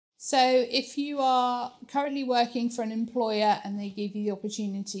So if you are currently working for an employer and they give you the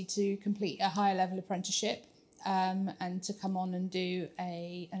opportunity to complete a higher level apprenticeship and to come on and do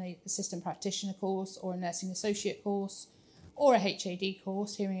an assistant practitioner course or a nursing associate course or a HAD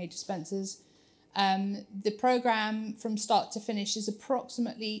course, hearing aid dispensers, the programme from start to finish is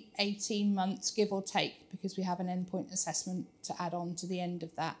approximately 18 months, give or take, because we have an endpoint assessment to add on to the end of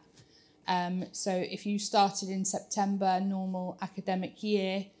that. So if you started in September, normal academic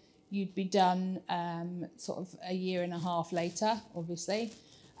year, you'd be done sort of a year and a half later, obviously.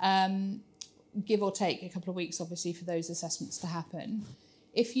 Give or take a couple of weeks, obviously, for those assessments to happen.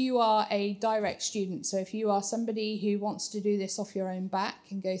 If you are a direct student, so if you are somebody who wants to do this off your own back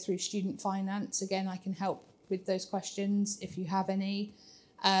and go through student finance, again, I can help with those questions if you have any.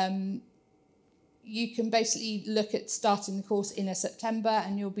 You can basically look at starting the course in a September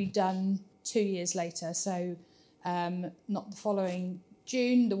and you'll be done 2 years later. So not the following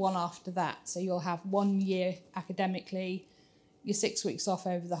June, the one after that. So you'll have 1 year academically, your 6 weeks off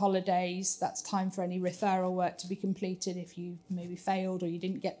over the holidays. That's time for any referral work to be completed if you maybe failed or you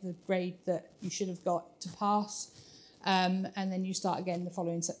didn't get the grade that you should have got to pass. And then you start again the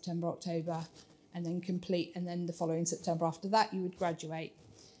following September, October, and then complete. And then the following September after that, you would graduate.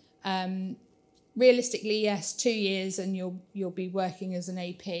 Realistically, yes, 2 years and you'll be working as an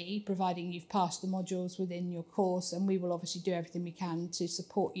AP, providing you've passed the modules within your course, and we will obviously do everything we can to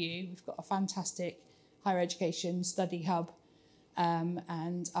support you. We've got a fantastic higher education study hub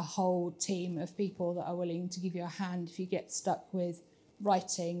and a whole team of people that are willing to give you a hand if you get stuck with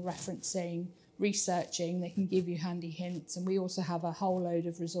writing, referencing, researching. They can give you handy hints, and we also have a whole load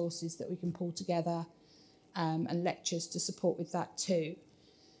of resources that we can pull together and lectures to support with that too.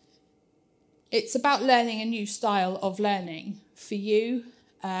 It's about learning a new style of learning. For you,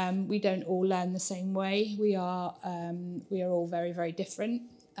 we don't all learn the same way. We are all very, very different.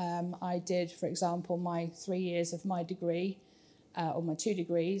 I did, for example, my 3 years of my degree, or my 2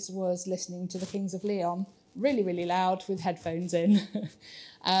 degrees, was listening to the Kings of Leon really, really loud with headphones in.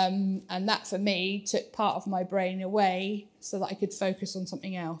 And that, for me, took part of my brain away so that I could focus on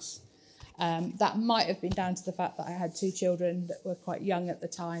something else. That might have been down to the fact that I had 2 children that were quite young at the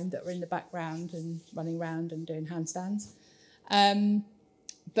time that were in the background and running around and doing handstands.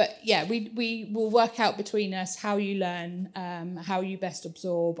 But yeah, we will work out between us how you learn, how you best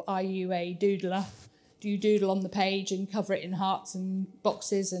absorb. Are you a doodler? Do you doodle on the page and cover it in hearts and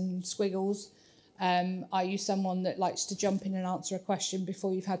boxes and squiggles? Are you someone that likes to jump in and answer a question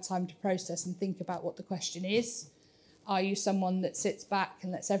before you've had time to process and think about what the question is? Are you someone that sits back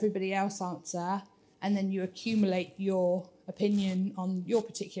and lets everybody else answer and then you accumulate your opinion on your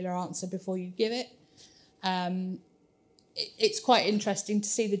particular answer before you give it? It's quite interesting to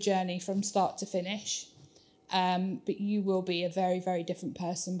see the journey from start to finish, but you will be a very, very different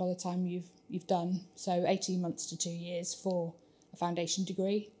person by the time you've done. So 18 months to 2 years for a foundation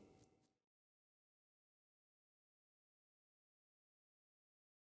degree.